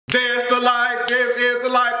the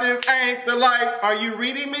life, this ain't the life. Are you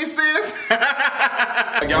reading me, sis?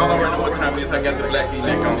 Y'all already know what time it is. I got the black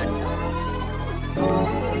V-neck on.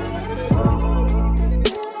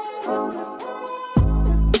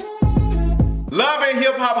 Love and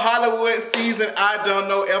Hip Hop Hollywood season, I don't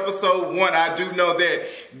know, episode 1. I do know that.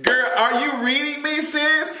 Girl, are you reading me,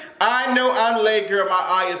 sis? I know I'm late, girl. My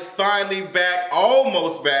eye is finally back,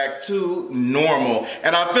 almost back to normal.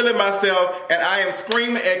 And I'm feeling myself, and I am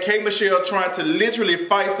screaming at KMichelle trying to literally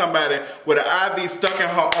fight somebody with an IV stuck in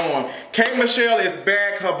her arm. KMichelle is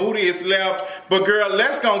back, her booty is left. But girl,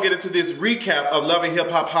 let's go and get into this recap of Love and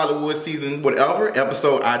Hip Hop Hollywood season, whatever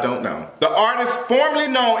episode, I don't know. The artist formerly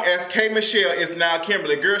known as KMichelle is now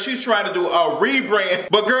Kimberly. Girl, she's trying to do a rebrand.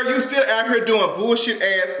 But girl, you still out here doing bullshit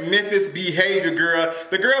ass Memphis behavior, girl.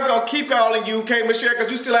 The girl's gonna keep calling you KMichelle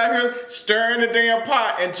because you still out here stirring the damn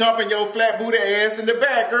pot and jumping your flat booty ass in the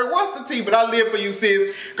back. Girl, what's the tea? But I live for you,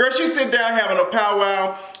 sis. Girl, she sit down having a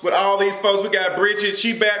powwow with all these folks. We got Bridget.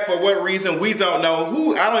 She back for what reason? We don't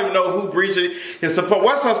know. I don't even know who Bridget is supposed.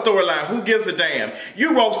 What's her storyline? Who gives a damn?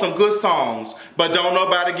 You wrote some good songs, but don't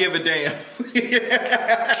nobody give a damn.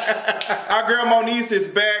 Our girl Moniece is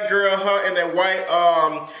back, girl. Her and that white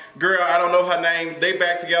girl, I don't know her name, they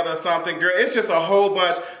back together or something. Girl, it's just a whole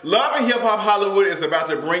bunch. Love and Hip Hop Hollywood is about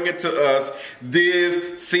to bring it to us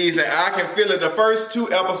this season. I can feel it. The first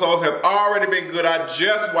 2 episodes have already been good. I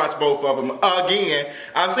just watched both of them again.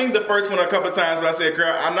 I've seen the first one a couple of times, but I said,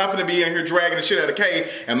 girl, I'm not gonna be in here dragging the shit out of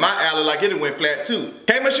K, and my alley like it went flat too.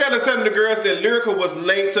 KMichelle is telling the girls that Lyrica was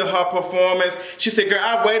late to her performance. She said, girl,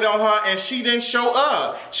 I waited on her and she didn't show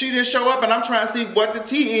up. She didn't show up, and I'm trying to see what the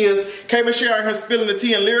tea is. KMichelle and her spilling the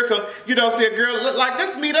tea, and Lyrica, you know, said, girl, like,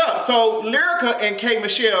 let's meet up. So Lyrica and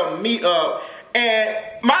KMichelle meet up, and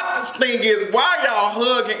my thing is, why y'all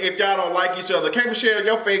hugging if y'all don't like each other? KMichelle,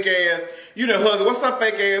 your fake ass, you done hugged. What's up,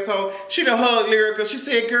 fake asshole? She done hugged Lyrica. She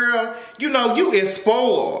said, girl, you know, you is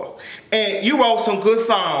spoiled, and you wrote some good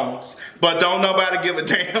songs, but don't nobody give a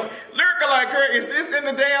damn. Lyrica like, girl, is this in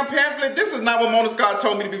the damn pamphlet? This is not what Mona Scott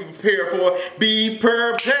told me to be prepared for. Be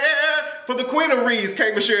prepared for the Queen of Reeds,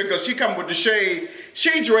 KMichelle, because she coming with the shade.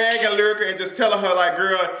 She dragging Lyrica and just telling her like,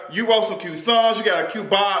 girl, you wrote some cute songs, you got a cute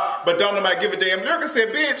bob, but don't nobody give a damn. Lyrica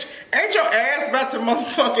said, bitch, ain't your ass about to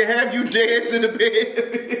motherfucking have you dead to the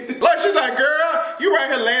bed? Like, she's like, girl, you right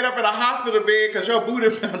here laying up in a hospital bed because your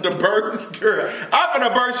booty about to burst, girl. I'm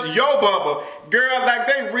gonna burst your bubble. Girl, like,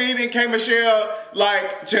 they reading KMichelle,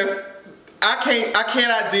 like, just, I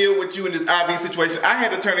cannot deal with you in this IV situation. I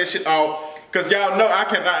had to turn this shit off. Because y'all know I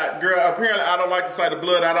cannot, girl, apparently I don't like the sight of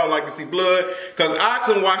blood. I don't like to see blood. Because I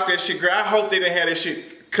couldn't watch that shit, girl. I hope they didn't have that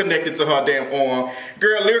shit connected to her damn arm.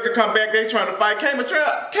 Girl, Lyrica come back, they trying to fight.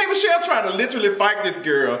 KMichelle trying to literally fight this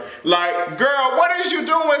girl. Like, girl, what is you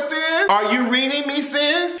doing, sis? Are you reading me,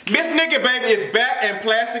 sis? Miss Nikki Baby is back and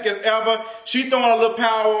plastic as ever. She throwing a little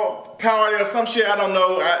power there, some shit, I don't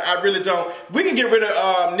know. I really don't. We can get rid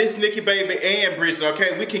of Miss Nikki Baby and Bridget,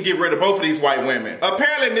 okay? We can get rid of both of these white women.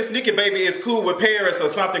 Apparently, Miss Nikki Baby is cool with Paris or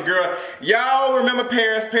something, girl. Y'all remember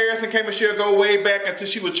Paris? Paris and KMichelle go way back until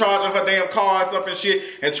she was charging her damn cars up and shit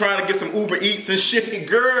and trying to get some Uber Eats and shit.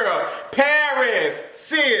 Girl, Paris,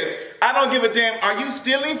 sis, I don't give a damn. Are you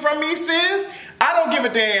stealing from me, sis? I don't give a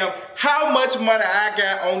damn how much money I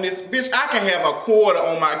got on this. Bitch, I can have a quarter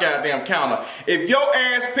on my goddamn counter. If your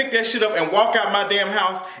ass pick that shit up and walk out my damn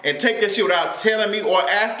house and take that shit without telling me or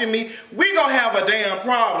asking me, we gonna have a damn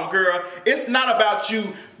problem, girl. It's not about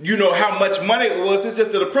you know how much money it was. It's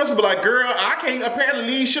just the principle, like, girl, I can't apparently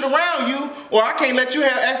leave shit around you, or I can't let you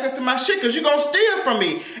have access to my shit because you gonna steal from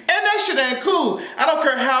me. And that shit ain't cool. I don't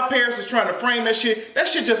care how Paris is trying to frame that shit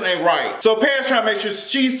just ain't right. So Paris trying to make sure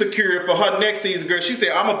she's secure for her next season, girl. She said,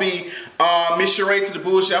 I'm gonna be Miss Sheree to the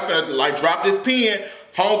bullshit. I'm gonna like drop this pen.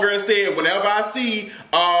 Homegirl said, whenever I see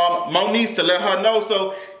Moniece to let her know.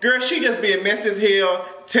 So, girl, she just being messy as hell,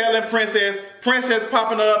 telling Princess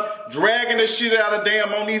popping up, dragging the shit out of damn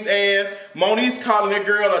Moniece's ass. Moniece calling that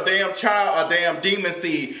girl a damn child, a damn demon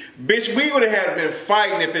seed. Bitch, we would have had been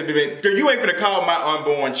fighting if it been, girl, you ain't gonna call my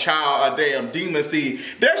unborn child a damn demon seed.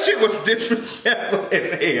 That shit was disrespectful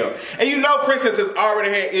as hell. And you know Princess has already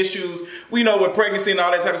had issues, we know, with pregnancy and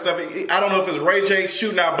all that type of stuff. I don't know if it's Ray J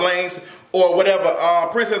shooting out blanks or whatever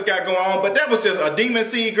Princess got going on, but that was just a demon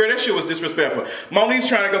seed, girl. That shit was disrespectful. Moniece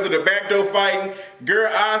trying to go through the back door fighting.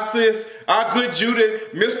 Girl, our sis, our good Judy,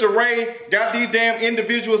 Mr. Ray, got these damn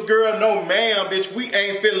individuals, girl. No, ma'am, bitch, we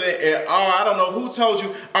ain't feeling it at all. I don't know who told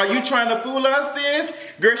you. Are you trying to fool us, sis?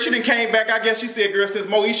 Girl, she done came back. I guess she said, girl, since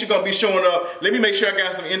Moesha gonna be showing up, let me make sure I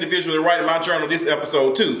got some individuals to write in my journal this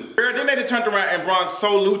episode too. Girl, then they turned around and brought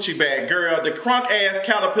So Lucci back. Girl, the crunk ass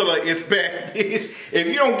caterpillar is back, bitch. If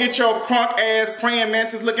you don't get your crunk ass, praying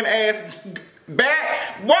mantis looking ass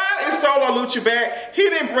back, why is Solo Lucci back? He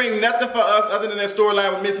didn't bring nothing for us other than that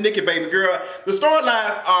storyline with Miss Nikki, baby girl. The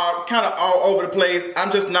storylines are kind of all over the place.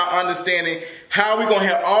 I'm just not understanding how we gonna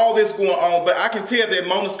have all this going on, but I can tell that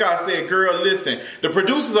Mona Scott said, girl, listen, the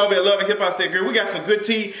producers over at Love and Hip Hop said, girl, we got some good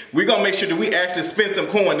tea. We gonna make sure that we actually spend some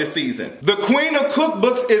coin this season. The Queen of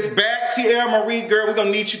Cookbooks is back, Tierra Marie, girl. We're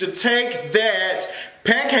gonna need you to take that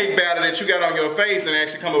pancake batter that you got on your face and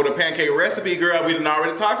actually come up with a pancake recipe, girl. We done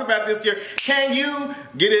already talked about this, girl. Can you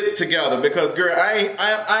get it together? Because, girl,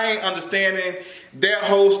 I ain't understanding that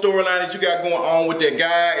whole storyline that you got going on with that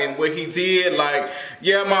guy and what he did. Like,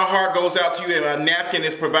 yeah, my heart goes out to you, and a napkin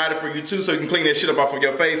is provided for you too, so you can clean that shit up off of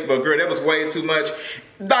your face. But, girl, that was way too much.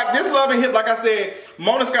 Like, this Love and Hip, like I said,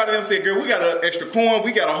 Mona Scott and them said, girl, we got an extra corn,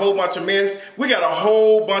 we got a whole bunch of mess, we got a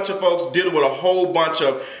whole bunch of folks dealing with a whole bunch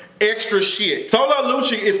of extra shit. Solo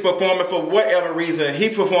Lucci is performing for whatever reason. He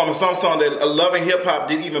performing some song that Love and Hip Hop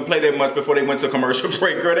didn't even play that much before they went to commercial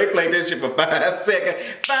break. Girl, they played that shit for 5 seconds.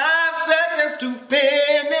 5 seconds to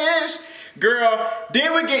finish. Girl,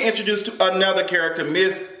 then we get introduced to another character,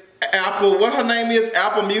 Miss Apple, what her name is?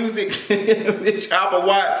 Apple Music. Bitch, Apple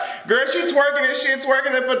what? Girl, she twerking and shit,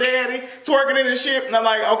 twerking it for daddy, twerking it and shit. And I'm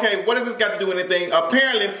like, okay, what does this got to do with anything?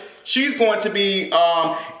 Apparently, she's going to be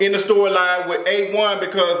in the storyline with Ep1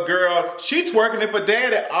 because, girl, she twerking it for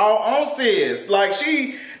daddy all on sis. Like,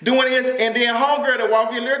 she doing this, and then homegirl that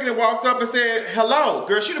walked in, Lyrica that walked up and said, hello.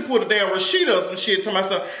 Girl, she done pulled a damn Rashida or some shit to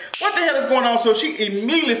myself. What the hell is going on? So she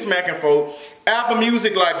immediately smacking folk. Apple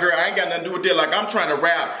Music, like, girl, I ain't got nothing to do with that. Like, I'm trying to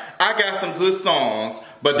rap. I got some good songs,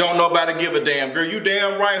 but don't nobody give a damn. Girl, you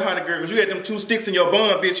damn right, honey, girl, because you had them 2 sticks in your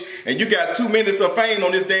bun, bitch, and you got 2 minutes of fame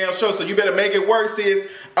on this damn show, so you better make it work, sis.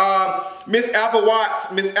 Miss Apple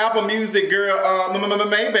Watts, Miss Apple Music, girl,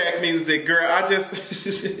 Maybach Music, girl, I just,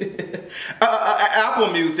 Apple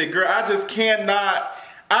Music, girl, I just cannot.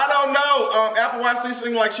 I don't know. Apple Watts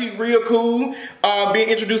seems like she real cool. Being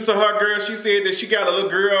introduced to her, girl, she said that she got a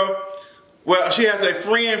little girl. Well, she has a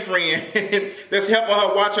friend that's helping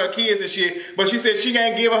her watch her kids and shit, but she said she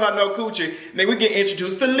ain't giving her no coochie. Then we get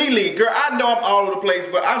introduced to Lily. Girl, I know I'm all over the place,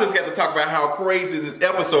 but I just got to talk about how crazy this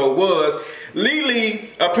episode was. Lily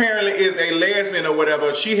apparently is a lesbian or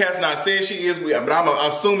whatever. She has not said she is, but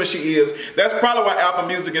I'm assuming she is. That's probably why Apple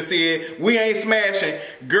Music has said, we ain't smashing.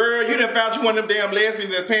 Girl, you done found you one of them damn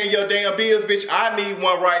lesbians that's paying your damn bills, bitch. I need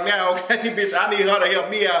one right now, okay, bitch? I need her to help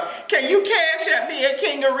me out. Can you cash at me at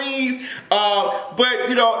Kingeries? But,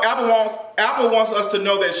 you know, Apple wants us to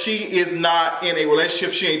know that she is not in a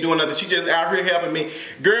relationship. She ain't doing nothing. She just out here helping me.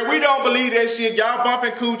 Girl, we don't believe that shit. Y'all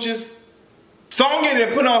bumping cooches. Sonya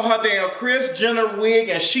done put on her damn Kris Jenner wig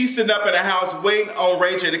and she's sitting up in the house waiting on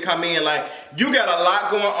Ray J to come in. Like, you got a lot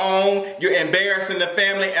going on. You're embarrassing the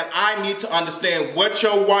family, and I need to understand what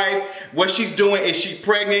your wife, what she's doing. Is she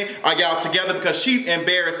pregnant? Are y'all together? Because she's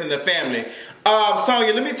embarrassing the family.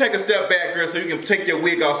 Sonya, let me take a step back, girl, so you can take your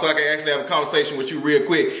wig off so I can actually have a conversation with you real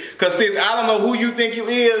quick. Because, sis, I don't know who you think you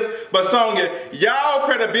is, but Sonya, y'all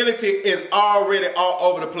credibility is already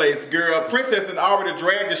all over the place, girl. Princess done already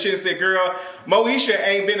dragged the shit and said, girl, Moesha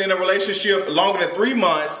ain't been in a relationship longer than 3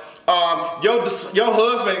 months. Your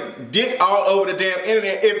husband dick all over the damn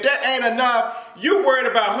internet. If that ain't enough, you worried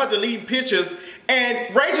about her deleting pictures,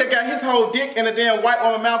 and Ray J got his whole dick in a damn white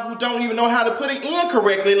woman mouth who don't even know how to put it in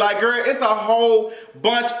correctly. Like, girl, it's a whole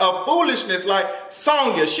bunch of foolishness. Like,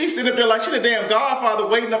 Sonya, she sitting up there like she the damn godfather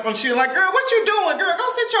waiting up on shit. Like, girl, what you doing? Girl, go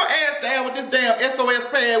sit your ass down with this damn SOS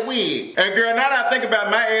pad wig. And girl, now that I think about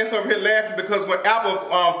it, my ass over here laughing because when Apple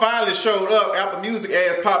finally showed up, Apple Music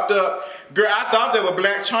ass popped up, girl, I thought they were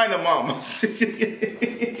Black China Mama.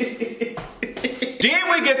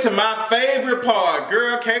 Then we get to my favorite part.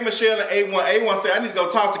 Girl, KMichelle and Ep1. Ep1 said, I need to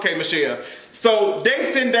go talk to KMichelle. So they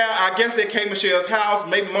sitting down, I guess at KMichelle's house.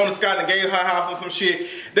 Maybe Mona Scott gave her house or some shit.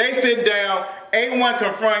 They sitting down. Ep1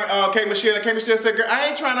 confronting KMichelle, and KMichelle said, girl, I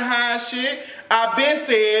ain't trying to hide shit. I been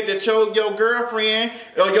said that your girlfriend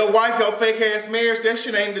or your wife, your fake ass marriage, that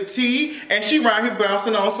shit ain't the tea. And she around here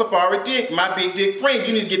bouncing on Saferee dick, my big dick friend.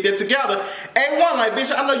 You need to get that together. Ep1 like,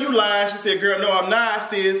 bitch, I know you lying. She said, girl, no, I'm not,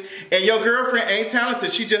 sis. And your girlfriend ain't talented.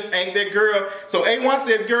 She just ain't that girl. So Ep1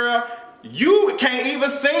 said, girl, you can't even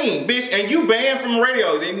sing, bitch, and you banned from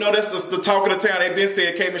radio. You know that's the talk of the town. They been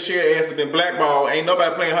said KMichelle ass has been blackballed. Ain't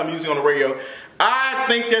nobody playing her music on the radio. I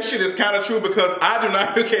think that shit is kind of true because I do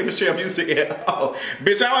not hear KMichelle music at all.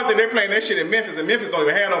 Bitch, I don't think they playing that shit in Memphis, and Memphis don't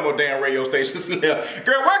even have no more damn radio stations. Girl,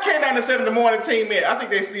 where K97 in the morning team at? I think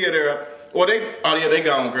they still there. Well, oh yeah, they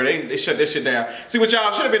gone, girl. They shut that shit down. See what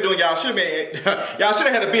y'all should have been doing? Y'all should have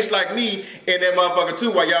had a bitch like me in that motherfucker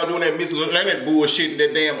too while y'all doing that Miss Leonard bullshit and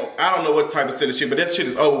that damn, I don't know what type of silly shit, but that shit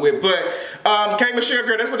is over with. But KMichelle,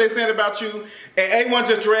 girl, that's what they saying about you. And Ep1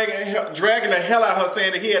 just dragging the hell out of her,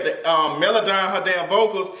 saying that he had to melodyne her damn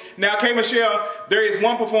vocals. Now, KMichelle, there is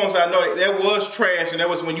one performance I know that was trash, and that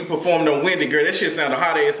was when you performed on Wendy, girl. That shit sounded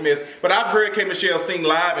hot ass mess. But I've heard KMichelle sing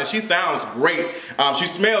live, and she sounds great. She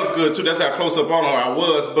smells good too. That's how close up on her I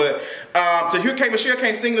was. But to hear KMichelle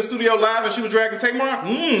can't sing in the studio live and she was dragging Tamar,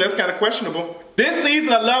 that's kind of questionable. This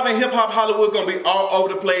season of Love and Hip Hop Hollywood gonna be all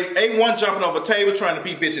over the place. Ep1 jumping over tables trying to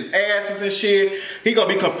beat bitches' asses and shit. He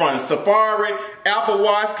gonna be confronting Saferee. Apple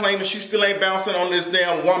Watch claiming she still ain't bouncing on this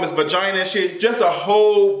damn woman's vagina and shit. Just a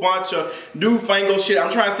whole bunch of newfangled shit. I'm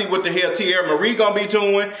trying to see what the hell Tierra Marie gonna be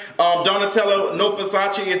doing. Donatello No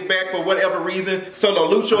Versace is back for whatever reason. Solo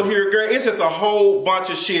Lucho here, girl. It's just a whole bunch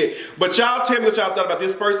of shit. But y'all tell me what y'all thought about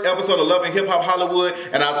this first episode of Love and Hip Hop Hollywood,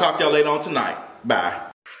 and I'll talk to y'all later on tonight. Bye.